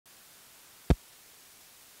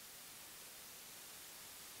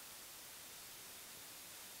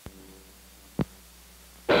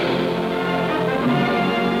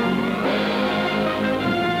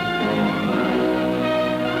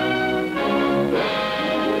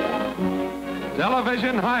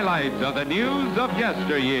television highlights of the news of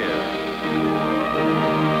yesteryear.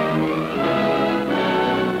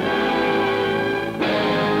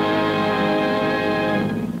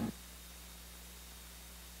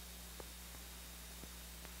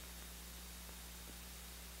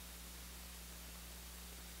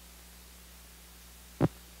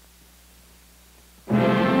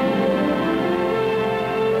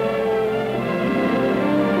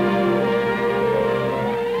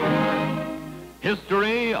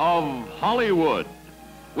 History of Hollywood.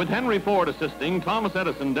 With Henry Ford assisting, Thomas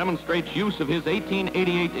Edison demonstrates use of his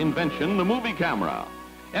 1888 invention, the movie camera.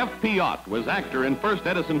 F.P. Ott was actor in first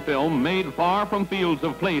Edison film made far from fields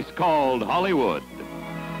of place called Hollywood.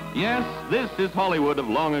 Yes, this is Hollywood of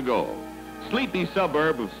long ago. Sleepy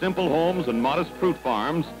suburb of simple homes and modest fruit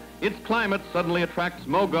farms, its climate suddenly attracts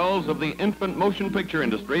moguls of the infant motion picture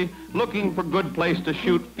industry looking for good place to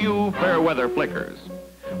shoot few fair weather flickers.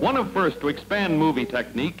 One of first to expand movie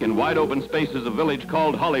technique in wide open spaces of village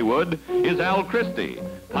called Hollywood is Al Christie,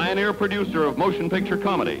 pioneer producer of motion picture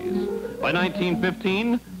comedies. By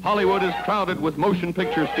 1915, Hollywood is crowded with motion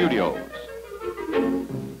picture studios.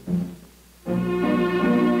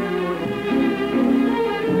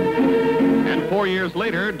 And 4 years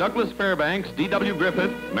later, Douglas Fairbanks, D.W.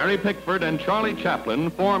 Griffith, Mary Pickford, and Charlie Chaplin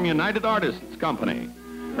form United Artists Company.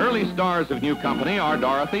 Early stars of New Company are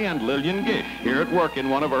Dorothy and Lillian Gish, here at work in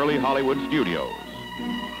one of early Hollywood studios.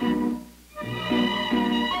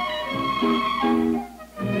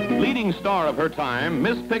 Leading star of her time,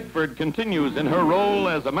 Miss Pickford continues in her role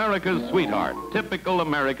as America's sweetheart, typical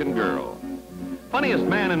American girl. Funniest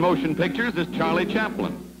man in motion pictures is Charlie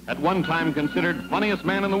Chaplin, at one time considered funniest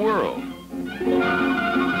man in the world.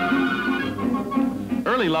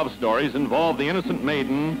 Early love stories involve the innocent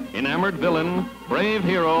maiden, enamored villain, brave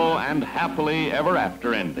hero, and happily ever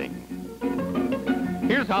after ending.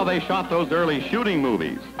 Here's how they shot those early shooting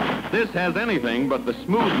movies. This has anything but the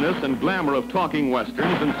smoothness and glamour of talking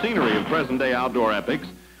westerns and scenery of present-day outdoor epics,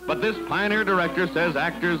 but this pioneer director says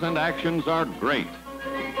actors and actions are great.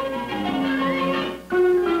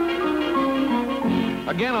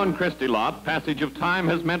 Again on Christie lot, passage of time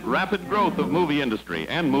has meant rapid growth of movie industry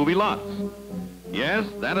and movie lots. Yes,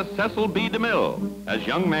 that is Cecil B. DeMille, as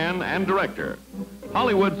young man and director.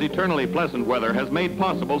 Hollywood's eternally pleasant weather has made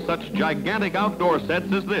possible such gigantic outdoor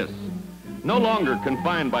sets as this. No longer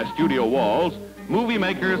confined by studio walls, movie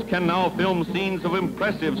makers can now film scenes of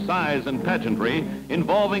impressive size and pageantry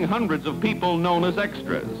involving hundreds of people known as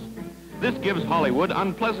extras. This gives Hollywood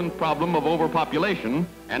unpleasant problem of overpopulation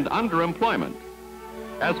and underemployment.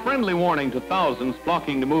 As friendly warning to thousands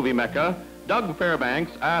flocking to movie Mecca, Doug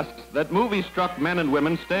Fairbanks asks that movie-struck men and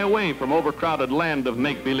women stay away from overcrowded land of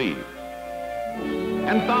make-believe.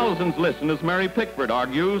 And thousands listen as Mary Pickford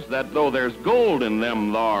argues that though there's gold in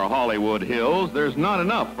them thar Hollywood hills, there's not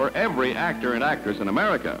enough for every actor and actress in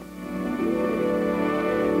America.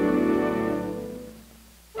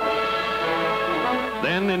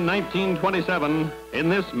 Then in 1927, in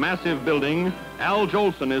this massive building, Al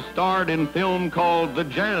Jolson is starred in film called The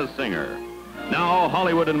Jazz Singer. Now,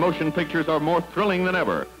 Hollywood and motion pictures are more thrilling than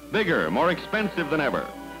ever, bigger, more expensive than ever.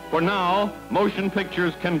 For now, motion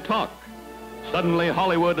pictures can talk. Suddenly,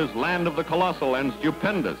 Hollywood is land of the colossal and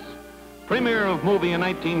stupendous. Premiere of movie in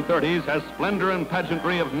 1930s has splendor and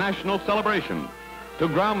pageantry of national celebration. To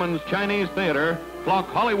Grauman's Chinese Theater, flock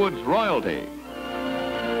Hollywood's royalty.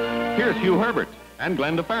 Here's Hugh Herbert and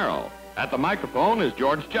Glenda April. At the microphone is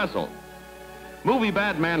George Jessel. Movie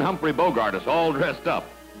bad man Humphrey Bogart is all dressed up.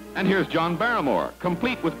 And here's John Barrymore,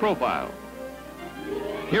 complete with profile.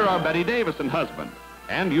 Here are Betty Davis and husband,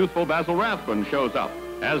 and youthful Basil Rathbone shows up,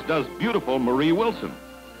 as does beautiful Marie Wilson.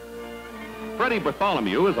 Freddie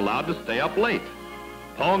Bartholomew is allowed to stay up late.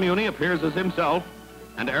 Paul Muni appears as himself,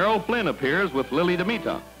 and Errol Flynn appears with Lili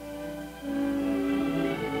Damita.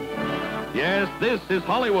 Yes, this is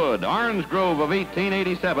Hollywood, Orange Grove of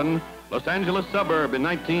 1887, Los Angeles suburb in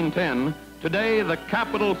 1910, today the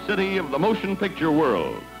capital city of the motion picture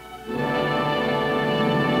world.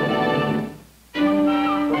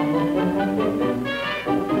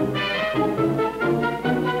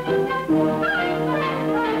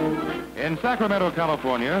 In Sacramento,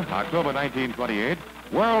 California, October 1928,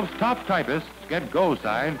 world's top typists get go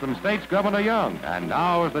sign from State's Governor Young. And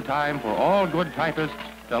now is the time for all good typists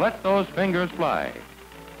to let those fingers fly.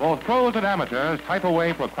 Both pros and amateurs type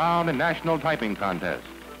away for crown in national typing contests.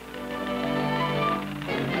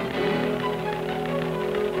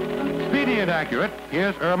 Speedy and accurate,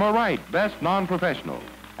 here's Irma Wright, best non-professional.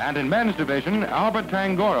 And in men's division, Albert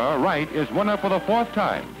Tangora Wright is winner for the 4th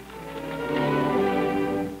time.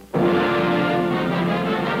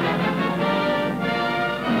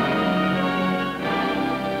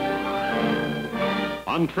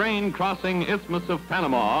 On train crossing Isthmus of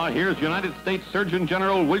Panama, here's United States Surgeon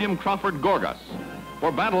General William Crawford Gorgas.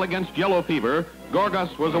 For battle against yellow fever,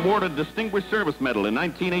 Gorgas was awarded Distinguished Service Medal in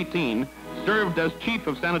 1918, served as Chief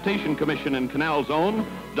of Sanitation Commission in Canal Zone,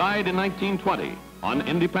 died in 1920 on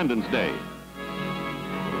Independence Day.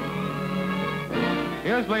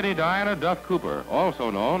 Here's Lady Diana Duff Cooper,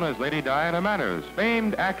 also known as Lady Diana Manners,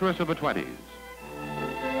 famed actress of the 20s.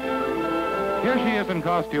 Here she is in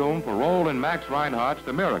costume for role in Max Reinhardt's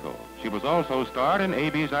The Miracle. She was also starred in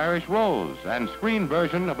A.B.'s Irish Rose and screen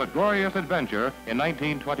version of A Glorious Adventure in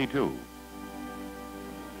 1922.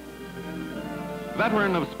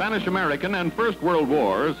 Veteran of Spanish-American and First World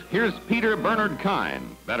Wars, here's Peter Bernard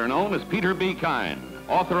Kyne, better known as Peter B. Kyne,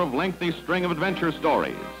 author of lengthy string of adventure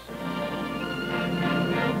stories.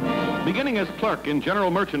 Beginning as clerk in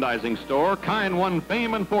General Merchandising Store, Kyne won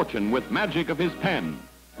fame and fortune with magic of his pen.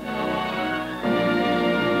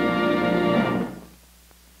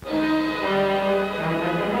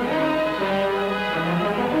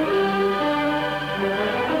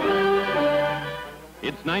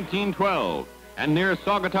 It's 1912, and near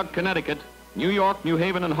Saugatuck, Connecticut, New York, New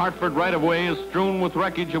Haven, and Hartford right-of-way is strewn with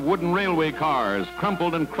wreckage of wooden railway cars,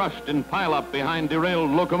 crumpled and crushed in pile-up behind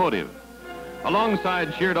derailed locomotive.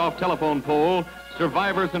 Alongside sheared-off telephone pole,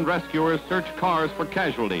 survivors and rescuers search cars for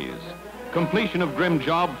casualties. Completion of grim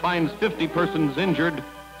job finds 50 persons injured,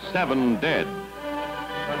 7 dead.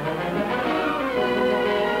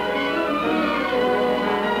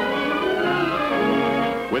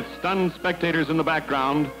 With stunned spectators in the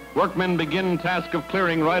background, workmen begin task of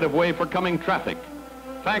clearing right-of-way for coming traffic.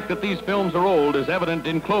 Fact that these films are old is evident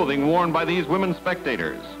in clothing worn by these women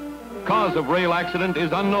spectators. Cause of rail accident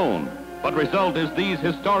is unknown, but result is these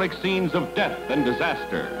historic scenes of death and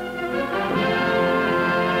disaster.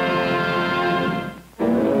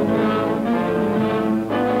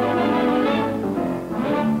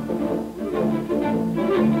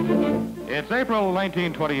 It's April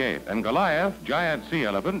 1928, and Goliath, giant sea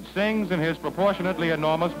elephant, sings in his proportionately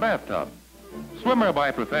enormous bathtub. Swimmer by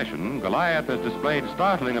profession, Goliath has displayed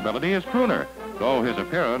startling ability as crooner, though his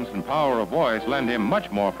appearance and power of voice lend him much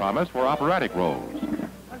more promise for operatic roles.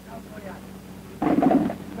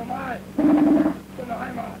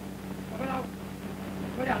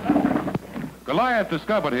 Goliath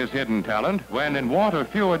discovered his hidden talent when, in want of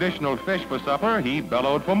few additional fish for supper, he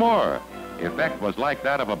bellowed for more. Effect was like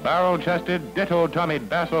that of a barrel-chested, ditto-tummied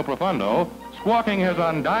basso profundo, squawking his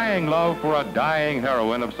undying love for a dying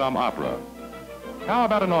heroine of some opera. How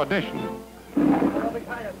about an audition?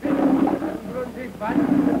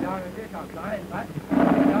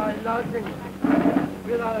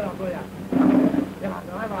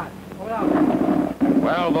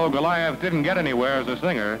 Well, though Goliath didn't get anywhere as a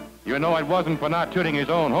singer, you know it wasn't for not tooting his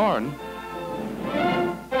own horn.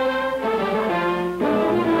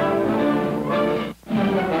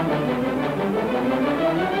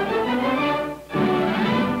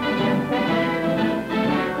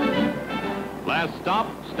 Last stop,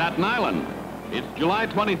 Staten Island. It's July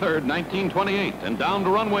 23rd, 1928, and down the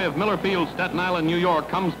runway of Miller Field, Staten Island, New York,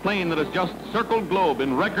 comes plane that has just circled globe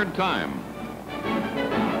in record time.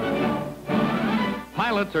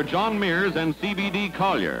 Pilots are John Mears and C.B.D.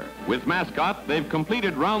 Collier. With mascot, they've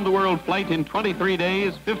completed round-the-world flight in 23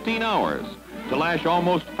 days, 15 hours, to lash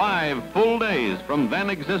almost 5 full days from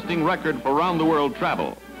then-existing record for round-the-world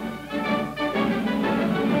travel.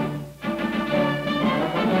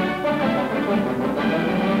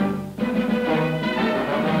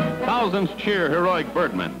 Thousands cheer heroic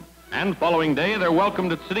birdmen. And following day, they're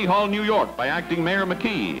welcomed at City Hall, New York by acting Mayor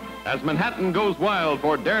McKee as Manhattan goes wild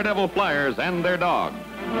for daredevil flyers and their dog.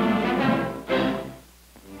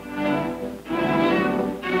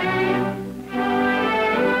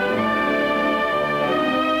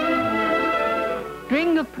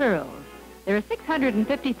 String of pearls. There are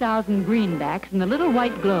 650,000 greenbacks in the little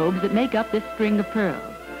white globes that make up this string of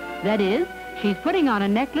pearls. That is, she's putting on a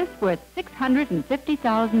necklace worth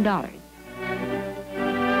 $650,000.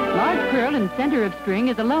 Large pearl in center of string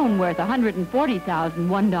is alone worth 140,000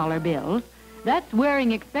 $1 bills. That's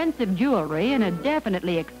wearing expensive jewelry in a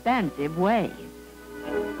definitely expansive way.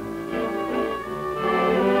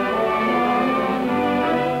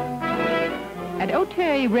 At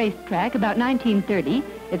Oteri Racetrack about 1930,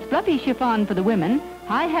 it's fluffy chiffon for the women,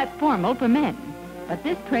 high hat formal for men. But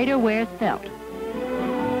this trader wears felt.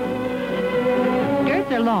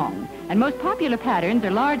 Skirts are long, and most popular patterns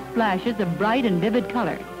are large splashes of bright and vivid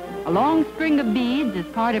color. A long string of beads is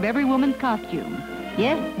part of every woman's costume.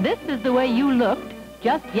 Yes, this is the way you looked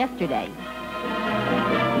just yesterday.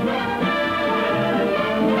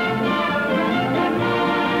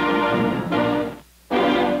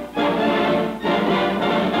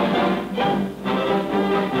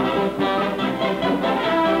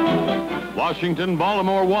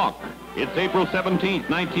 Washington-Baltimore walk. It's April 17th,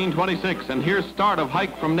 1926, and here's start of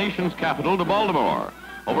hike from nation's capital to Baltimore,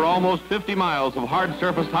 over almost 50 miles of hard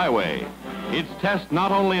surface highway. It's test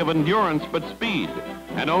not only of endurance but speed,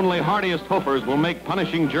 and only hardiest hoofers will make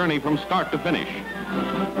punishing journey from start to finish.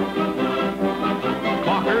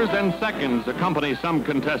 Clockers and seconds accompany some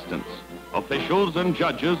contestants. Officials and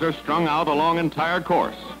judges are strung out along entire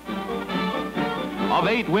course. Of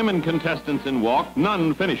 8 women contestants in walk,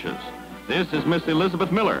 none finishes. This is Miss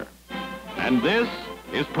Elizabeth Miller. And this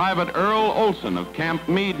is Private Earl Olson of Camp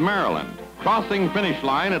Meade, Maryland, crossing finish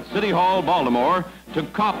line at City Hall, Baltimore, to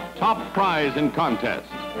cop top prize in contest.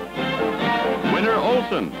 Winner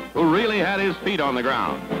Olson, who really had his feet on the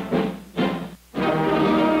ground.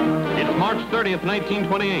 It's March 30th,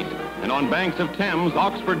 1928, and on banks of Thames,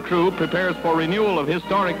 Oxford crew prepares for renewal of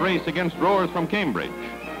historic race against rowers from Cambridge.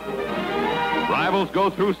 Rivals go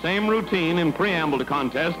through same routine in preamble to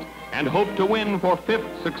contest and hope to win for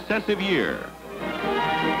 5th successive year.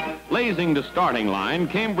 Blazing to starting line,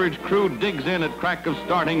 Cambridge crew digs in at crack of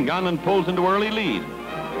starting gun and pulls into early lead.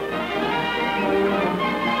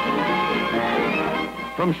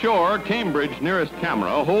 From shore, Cambridge, nearest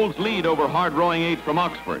camera, holds lead over hard rowing 8 from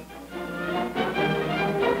Oxford.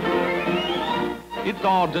 It's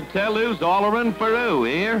all to tell who's hollerin' for who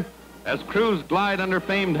here, as crews glide under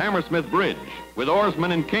famed Hammersmith Bridge, with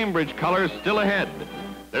oarsmen in Cambridge colors still ahead.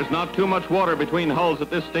 There's not too much water between hulls at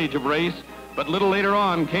this stage of race, but little later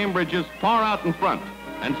on, Cambridge is far out in front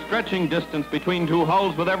and stretching distance between 2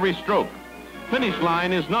 hulls with every stroke. Finish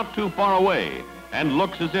line is not too far away and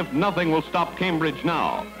looks as if nothing will stop Cambridge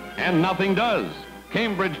now. And nothing does.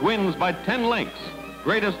 Cambridge wins by 10 lengths,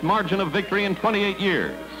 greatest margin of victory in 28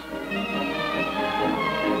 years.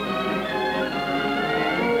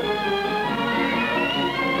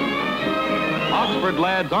 Oxford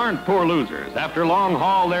lads aren't poor losers. After long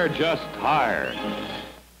haul, they're just tired.